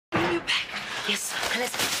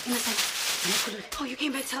Oh, you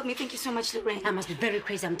came back to help me. Thank you so much, Lorraine. I must be very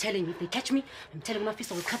crazy. I'm telling you, if they catch me, I'm telling my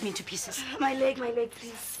fist will cut me into pieces. My leg,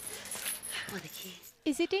 please. Oh, the key.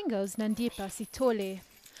 Isidingo's Nandipha Sithole,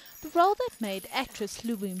 the role that made actress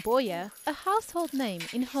Hlubi Mboya a household name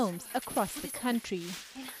in homes across the country.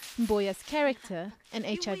 Mboya's character, an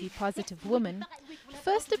HIV-positive woman,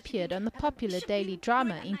 first appeared on the popular daily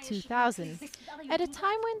drama in 2000, at a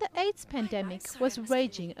time when the AIDS pandemic was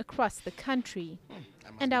raging across the country,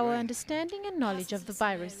 and our understanding and knowledge of the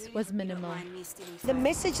virus was minimal. The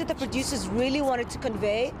message that the producers really wanted to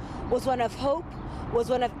convey was one of hope, was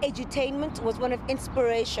one of edutainment, was one of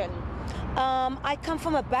inspiration. I come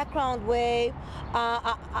from a background where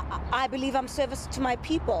I believe I'm service to my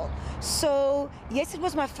people. So yes, it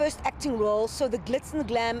was my first acting role, so the glitz and the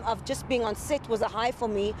glam of just being on set was a high for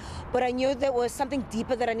me, but I knew there was something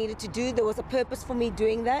deeper that I needed to do. There was a purpose for me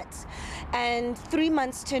doing that. And 3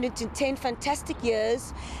 months turned into 10 fantastic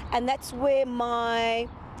years, and that's where my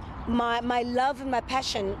love and my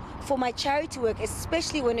passion for my charity work,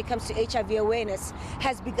 especially when it comes to HIV awareness,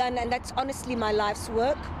 has begun, and that's honestly my life's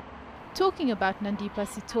work. Talking about Nandipha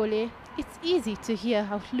Sithole, it's easy to hear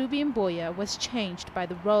how Hlubi Mboya was changed by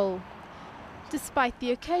the role. Despite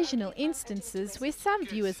the occasional instances where some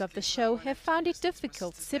viewers of the show have found it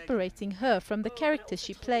difficult separating her from the character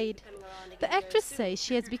she played, the actress says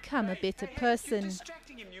she has become a better person.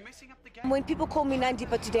 When people call me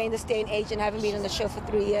Nandipha today in this day and age and haven't been on the show for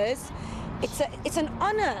 3 years, it's an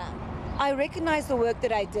honor. I recognize the work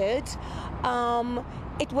that I did.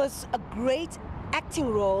 It was a great acting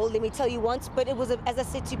role, let me tell you once, but it was, as I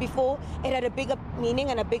said to you before, it had a bigger meaning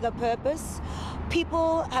and a bigger purpose.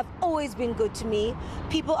 People have always been good to me.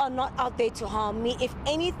 People are not out there to harm me. If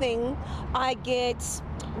anything, I get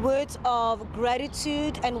words of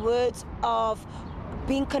gratitude and words of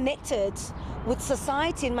being connected with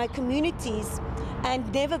society and my communities and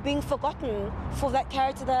never being forgotten for that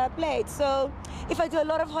character that I played. So if I do a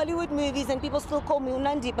lot of Hollywood movies and people still call me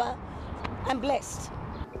Nandipha, I'm blessed.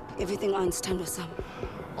 Everything on, stand with some.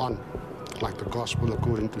 On, like the gospel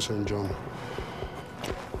according to St. John.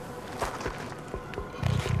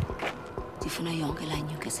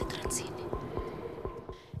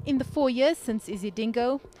 In the 4 years since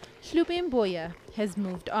Isidingo, Hlubi Mboya has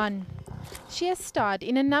moved on. She has starred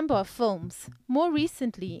in a number of films, more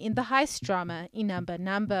recently in the heist drama Inamba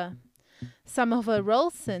Namba. Some of her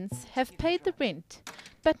roles since have paid the rent,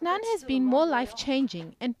 but none has been more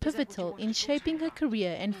life-changing and pivotal in shaping her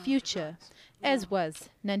career and future, as was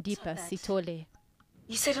Nandipha Sithole.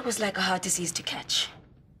 You said it was like a heart disease to catch.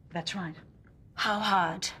 That's right. How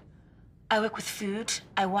hard? I work with food,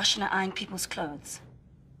 I wash and I iron people's clothes.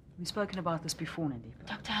 We've spoken about this before, Nandipha.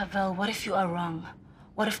 Dr. Havel, what if you are wrong?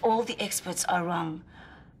 What if all the experts are wrong?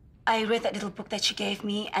 I read that little book that she gave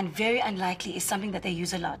me, and very unlikely is something that they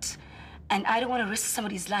use a lot. And I don't want to risk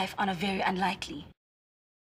somebody's life on a very unlikely.